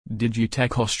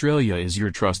Digitech Australia is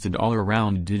your trusted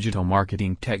all-around digital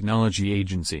marketing technology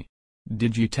agency.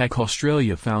 Digitech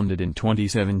Australia, founded in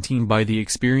 2017 by the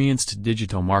experienced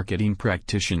digital marketing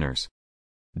practitioners.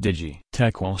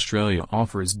 Digitech Australia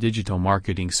offers digital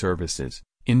marketing services,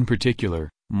 in particular,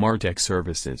 MarTech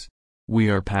services. We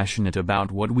are passionate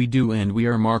about what we do and we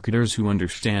are marketers who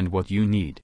understand what you need.